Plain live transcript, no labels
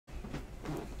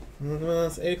Well,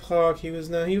 it's 8 o'clock. He was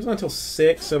not until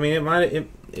 6. So I mean,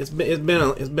 it's been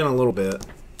a little bit.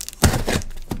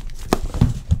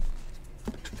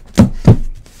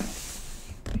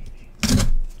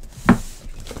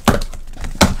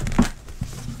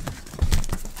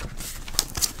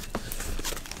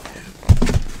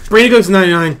 Brady goes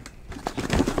 99.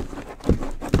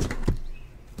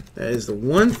 That is the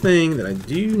one thing that I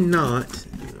do not,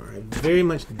 or I very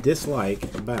much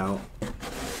dislike about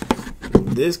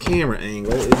this camera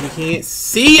angle is you can't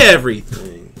see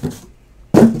everything.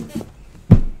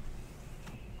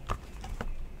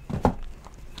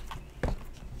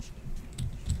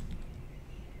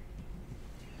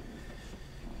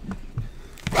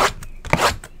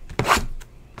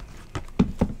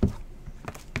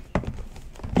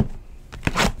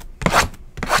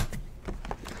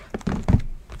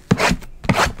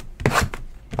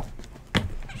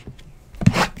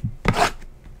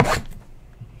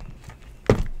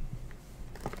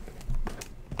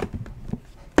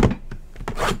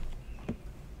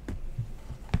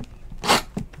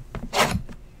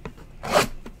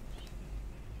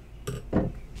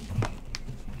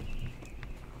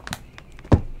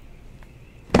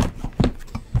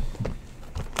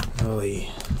 Holy.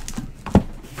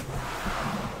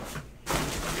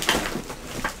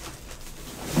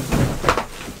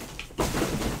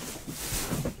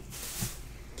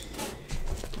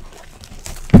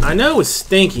 I know it was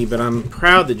stinky, but I'm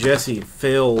proud that Jesse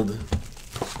failed.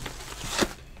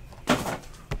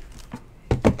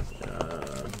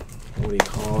 What do you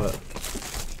call it?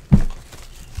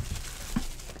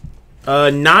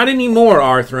 Not anymore,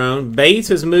 Arthrone. Bates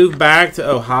has moved back to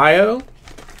Ohio.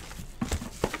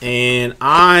 And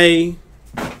I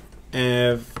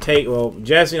have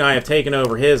Jesse and I have taken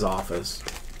over his office.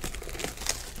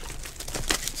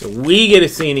 So we get a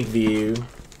scenic view.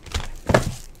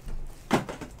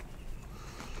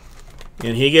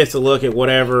 And he gets to look at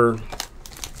whatever,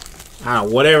 I don't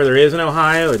know, whatever there is in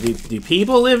Ohio. Do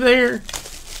people live there?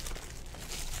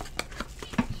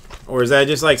 Or is that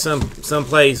just like some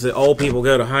place that old people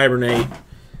go to hibernate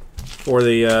for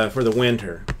the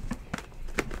winter?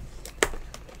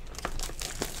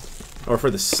 Or for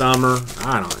the summer?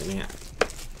 I don't know, man.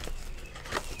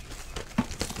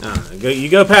 You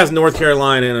go past North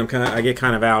Carolina and I get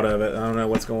kind of out of it. I don't know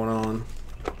what's going on.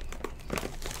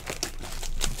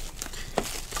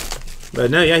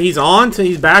 But no, yeah, he's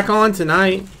back on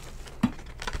tonight.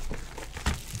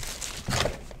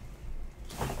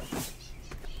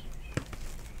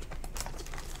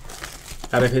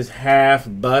 Out of his half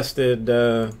busted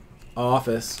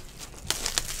office.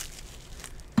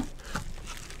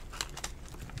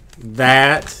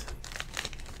 That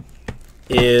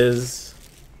is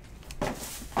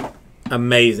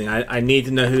amazing. I need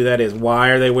to know who that is. Why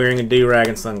are they wearing a do-rag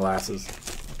and sunglasses?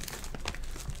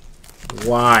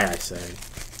 Why, I say.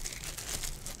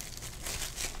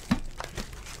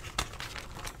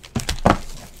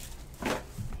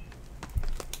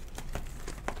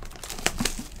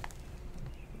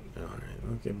 Alright,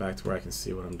 I'll get back to where I can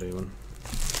see what I'm doing.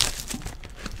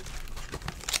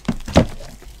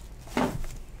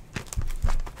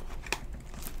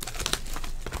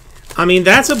 I mean,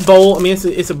 that's a bold. I mean,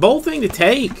 it's a bold thing to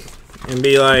take and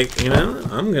be like, you know,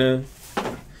 I'm gonna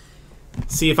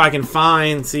see if I can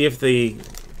see if the,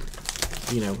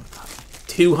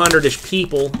 200-ish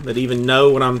people that even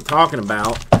know what I'm talking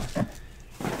about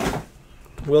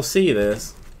will see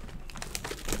this.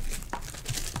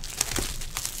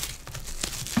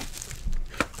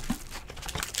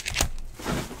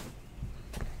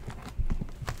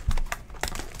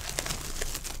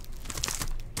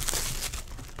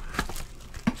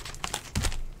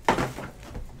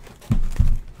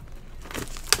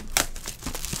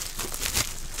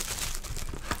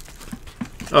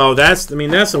 Oh, that's the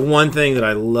one thing that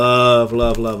I love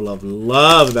about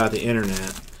the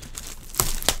internet.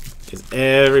 Is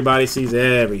everybody sees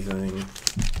everything.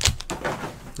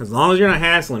 As long as you're not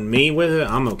hassling me with it,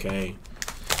 I'm okay.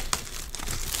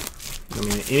 I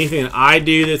mean, anything that I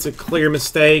do that's a clear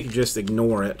mistake, just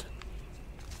ignore it.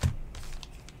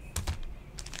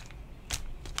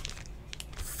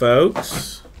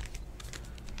 Folks.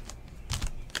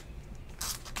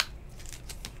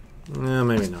 No,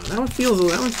 maybe not. That one feels a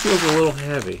little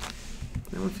heavy.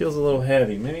 That one feels a little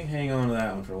heavy. Maybe hang on to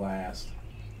that one for last.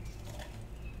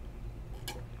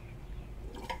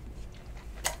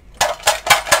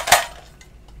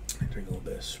 Drink a little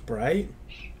bit of Sprite.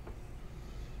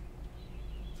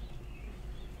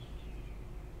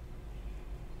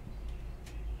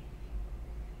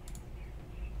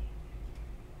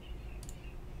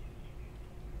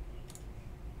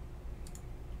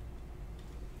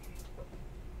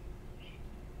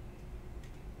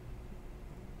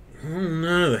 I don't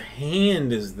know. The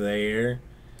hand is there.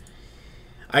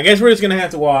 I guess we're just going to have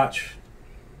to watch.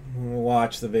 We'll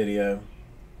watch the video.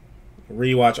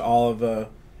 Rewatch all of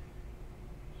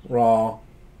Raw.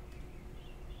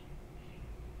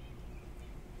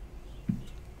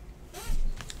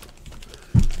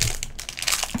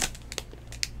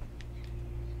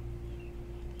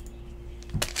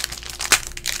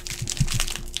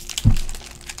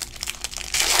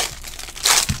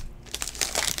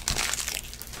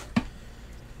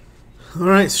 All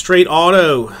right, straight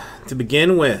auto to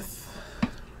begin with.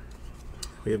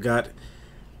 We have got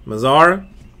Mazzara,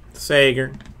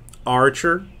 Sager,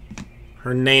 Archer,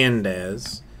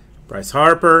 Hernandez, Bryce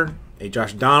Harper, a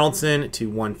Josh Donaldson to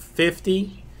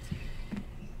 150,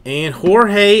 and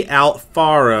Jorge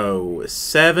Alfaro,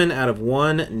 7 out of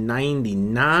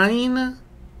 199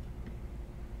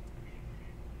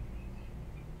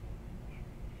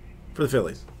 for the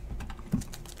Phillies.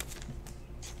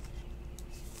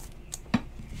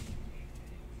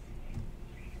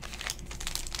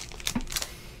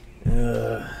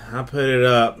 I put it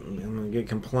up. I'm going to get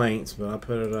complaints, but I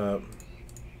put it up.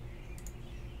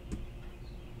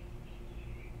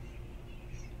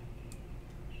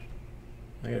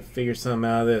 I got to figure something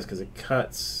out of this because it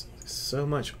cuts so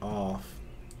much off.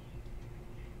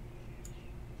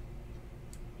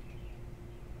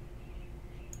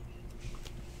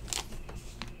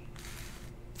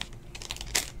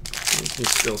 You can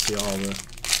still see all the...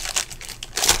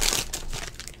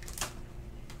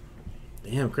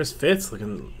 Damn, Chris Fitz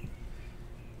looking...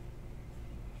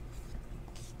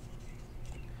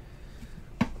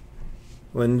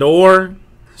 Lindor,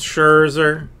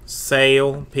 Scherzer,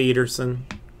 Sale, Peterson,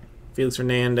 Felix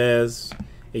Hernandez,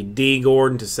 a D.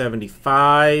 Gordon to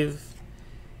 75,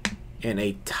 and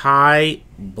a Ty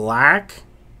Blatch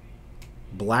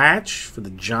for the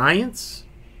Giants,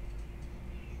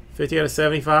 50 out of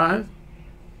 75.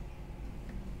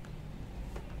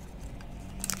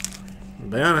 To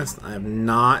be honest, I am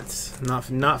not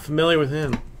familiar with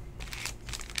him.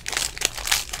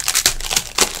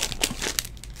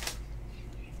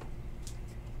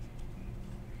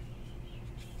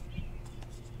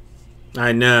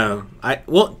 I know. I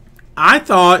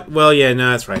thought. Well, yeah,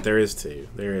 no, that's right. There is two.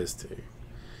 There is two.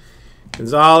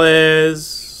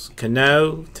 Gonzalez,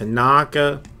 Cano,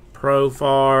 Tanaka,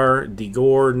 Profar, D.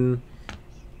 Gordon,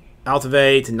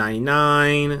 Altuve to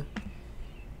 99,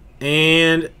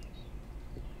 and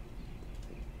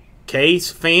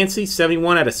Case Fancy,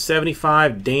 71 out of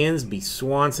 75. Dansby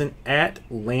Swanson,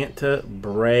 Atlanta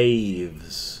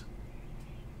Braves.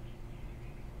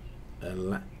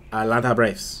 Atlanta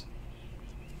Braves.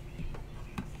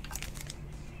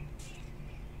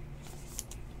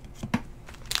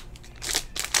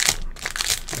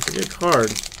 That's a good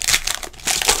card.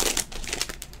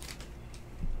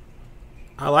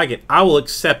 I like it. I will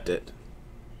accept it.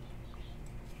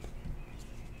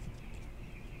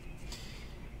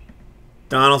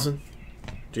 Donaldson,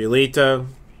 Giolito,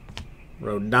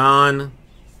 Rodon,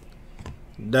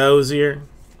 Dozier,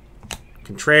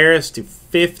 Contreras to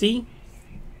 50,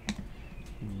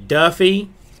 Duffy,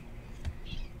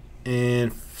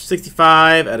 and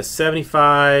 65 out of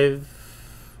 75,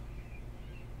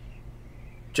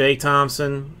 Jay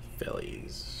Thompson,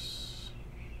 Phillies.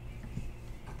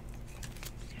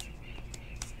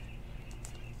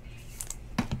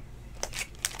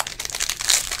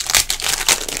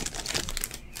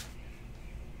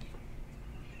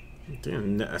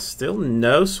 Dude, still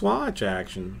no swatch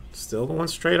action. Still going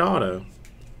straight auto.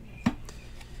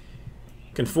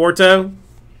 Conforto,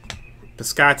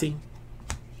 Piscotti,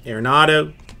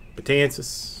 Arenado,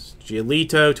 Betances,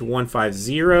 Giolito to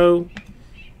 150,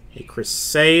 a Chris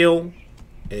Sale,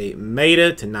 a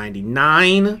Maeda to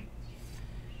 99,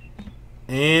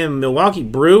 and Milwaukee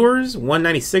Brewers,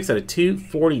 196 out of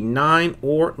 249,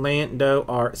 Orlando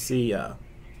Arcia.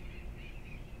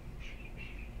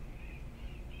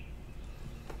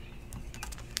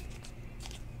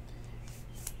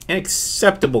 An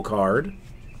acceptable card.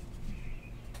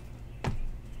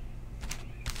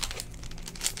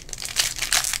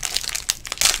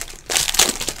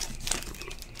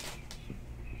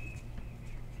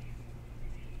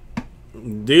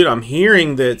 Dude, I'm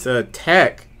hearing that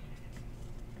Tech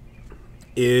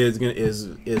is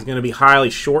gonna be highly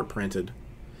short printed.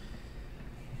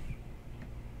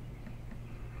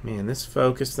 Man, this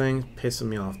focus thing's pissing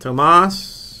me off.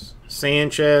 Tomas,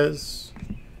 Sanchez,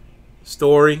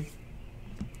 Story,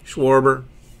 Schwarber,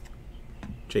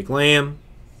 Jake Lamb,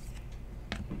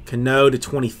 Cano to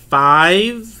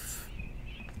 25,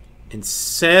 and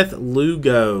Seth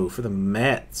Lugo for the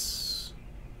Mets,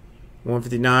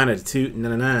 159 out of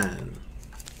 299.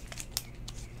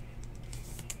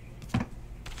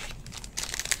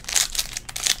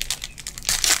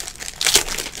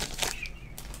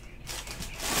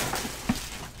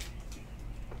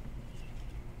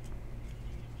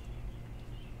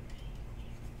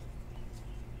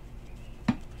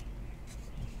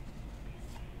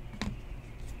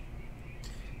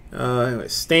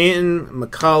 Stanton,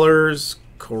 McCullers,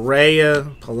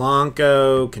 Correa,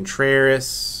 Polanco,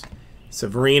 Contreras,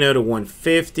 Severino to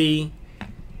 150,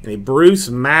 and a Bruce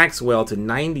Maxwell to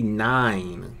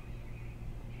 99.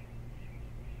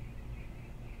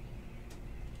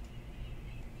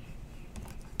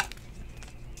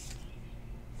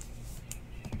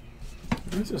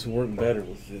 Let's just work better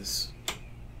with this.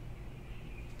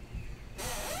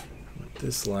 With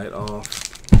this light off.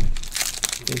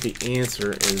 I think the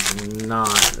answer is not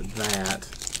that.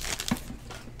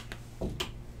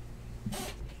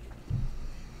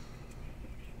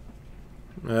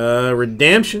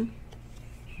 Redemption.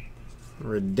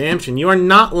 Redemption. You are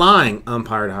not lying,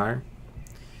 umpire to hire.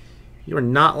 You are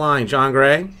not lying. John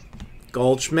Gray,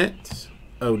 Goldschmidt,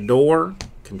 Odor,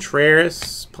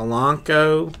 Contreras,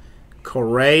 Polanco,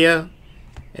 Correa,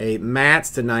 a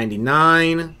Mats to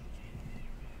 99.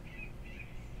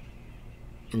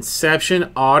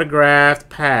 Inception autographed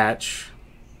patch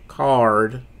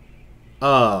card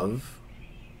of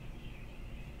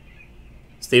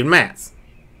Steven Matz.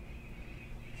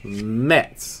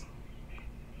 Mets.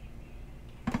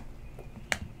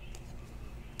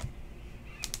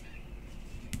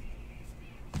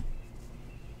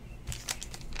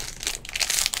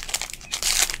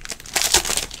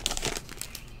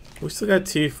 We still got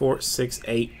 2, 4, 6,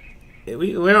 8.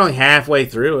 We're only halfway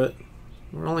through it.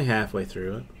 We're only halfway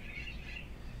through it.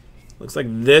 Looks like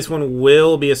this one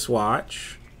will be a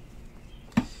swatch.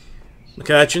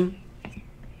 McCutchen,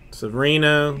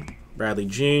 Severino, Bradley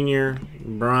Jr.,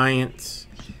 Bryant,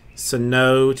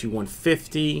 Sano to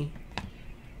 150,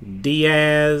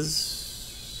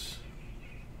 Diaz,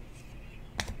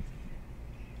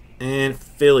 and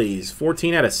Phillies,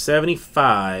 14 out of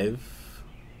 75.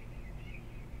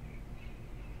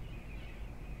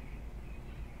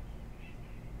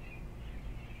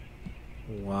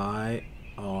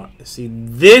 See,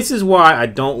 this is why I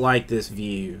don't like this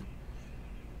view.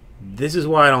 This is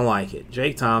why I don't like it.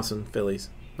 Jake Thompson, Phillies.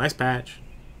 Nice patch.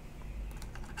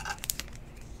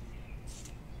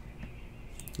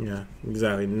 Yeah,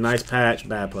 exactly. Nice patch,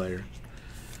 bad player.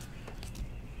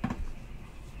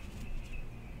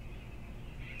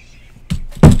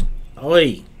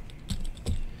 Oi.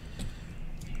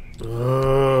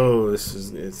 Oh, this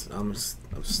is I'm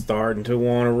starting to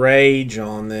want to rage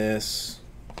on this.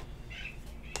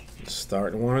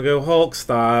 Starting to want to go Hulk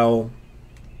style.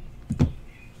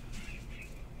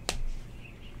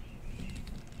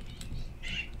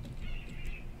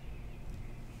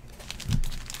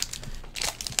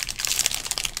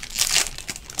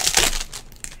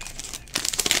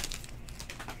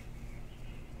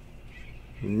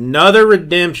 Another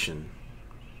redemption.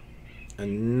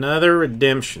 Another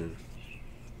redemption.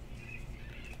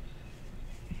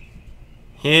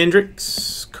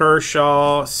 Hendricks,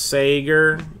 Kershaw,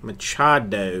 Sager,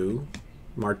 Machado,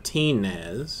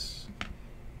 Martinez,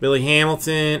 Billy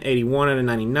Hamilton, 81 out of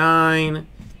 99.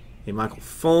 Hey, Michael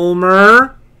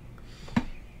Fulmer.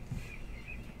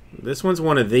 This one's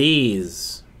one of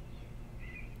these.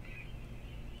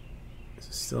 Is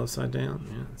it still upside down?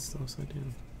 Yeah, it's still upside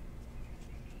down.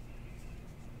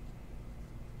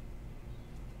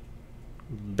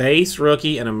 Base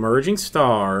rookie, an emerging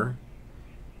star.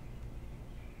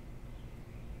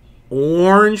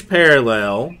 Orange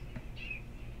parallel.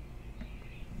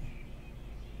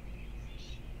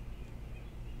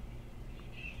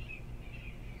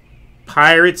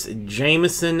 Pirates,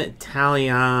 Jameson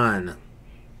Taillon.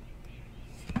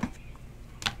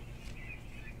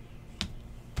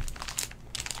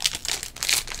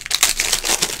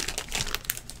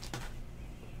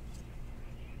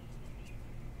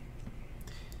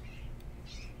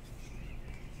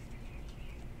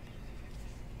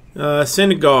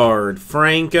 Syndergaard,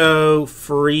 Franco,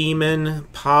 Freeman,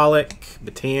 Pollock,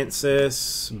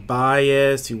 Betances,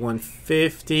 Baez to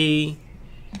 150,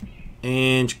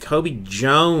 and Jacoby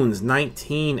Jones,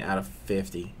 19 out of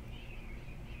 50.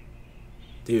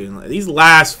 Dude, these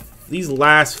last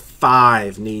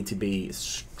 5 need to be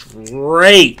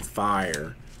straight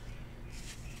fire.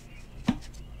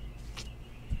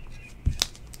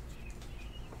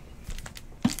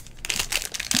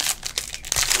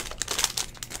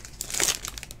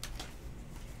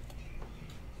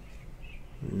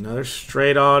 Another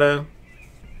straight auto.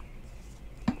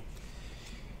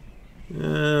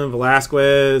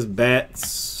 Velasquez,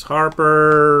 Betts,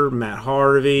 Harper, Matt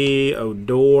Harvey,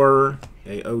 Odor.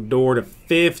 A Odor to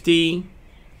 50.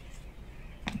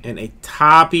 And a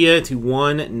Tapia to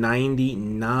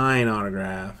 199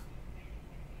 autograph.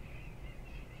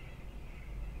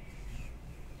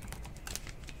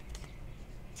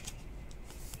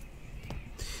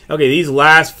 Okay, these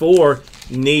last 4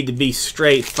 need to be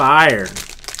straight fire.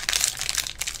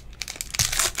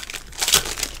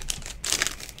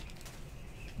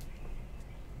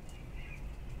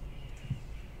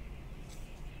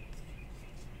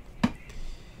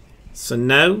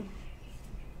 Sano,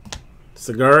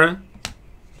 Segura,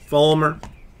 Fulmer,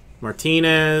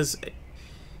 Martinez,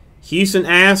 Houston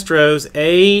Astros,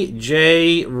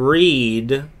 A.J.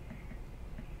 Reed,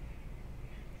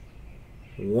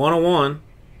 101,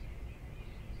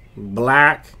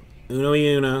 black, uno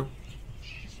y uno.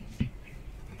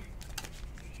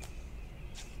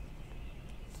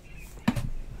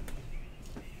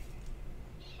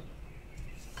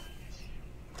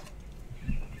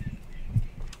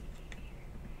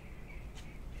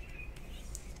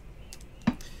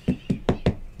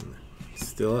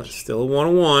 Still a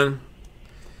 101.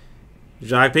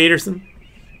 Jai Peterson.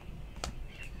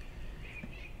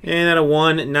 And at a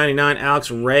 199,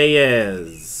 Alex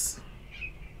Reyes.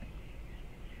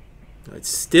 It's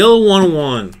still a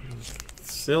 101.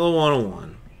 Still a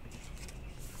 101.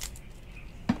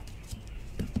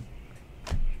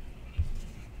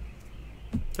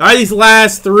 All right, these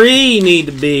last three need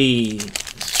to be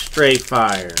straight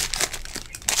fire.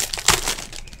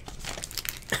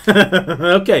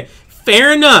 Okay.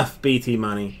 Fair enough, BT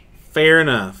Money. Fair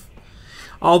enough.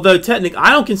 Although, technically,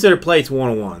 I don't consider plates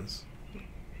 101s.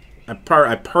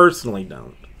 I personally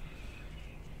don't.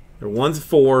 They're 1s and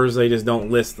 4s. They just don't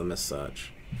list them as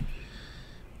such.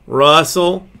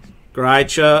 Russell,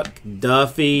 Grychuk,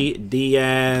 Duffy,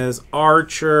 Diaz,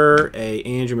 Archer, a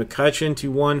Andrew McCutchen,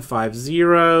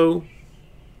 2150.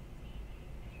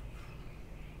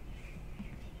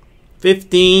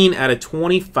 15 out of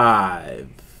 25.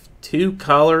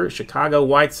 2-color Chicago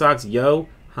White Sox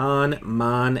Yohan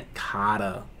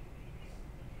Moncada.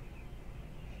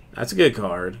 That's a good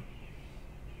card.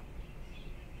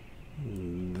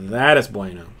 That is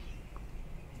bueno.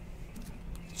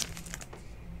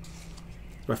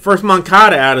 My first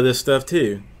Moncada out of this stuff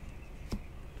too.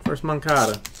 First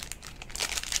Moncada.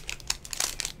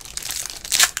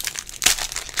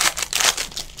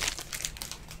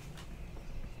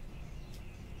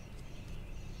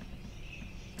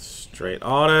 Straight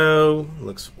auto.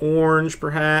 Looks orange,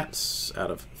 perhaps, out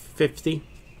of 50.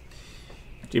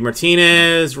 G.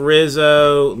 Martinez,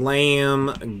 Rizzo,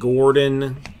 Lamb,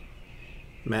 Gordon,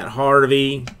 Matt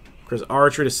Harvey, Chris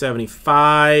Archer to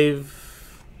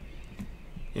 75.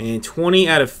 And 20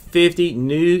 out of 50,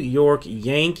 New York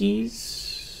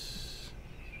Yankees.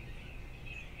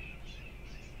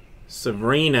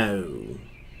 Severino.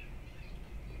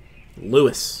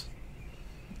 Lewis.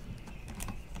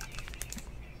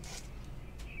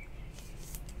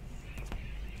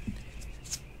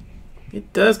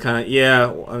 It does kind of,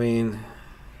 yeah, I mean,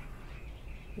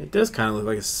 it does kind of look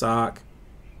like a sock.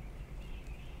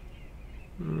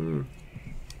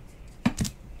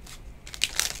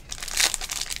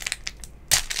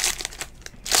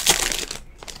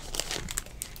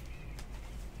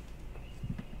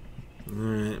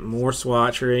 Alright, more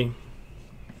swatchery.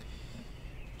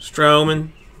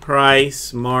 Stroman,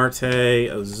 Price, Marte,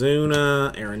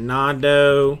 Ozuna,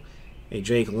 Arenado, a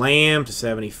Jake Lamb to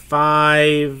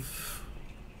 75.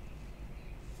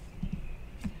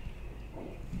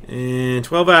 And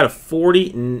 12 out of 40,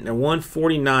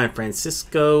 149,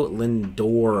 Francisco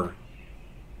Lindor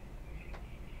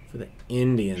for the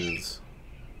Indians.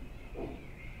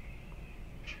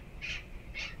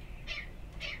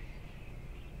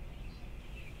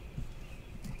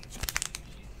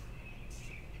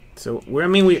 So,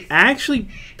 we're actually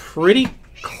pretty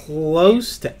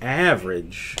close to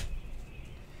average.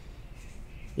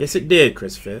 Yes, it did,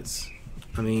 Chris Fitz.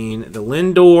 I mean, the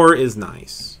Lindor is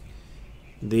nice.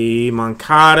 The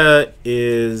Moncada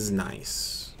is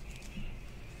nice.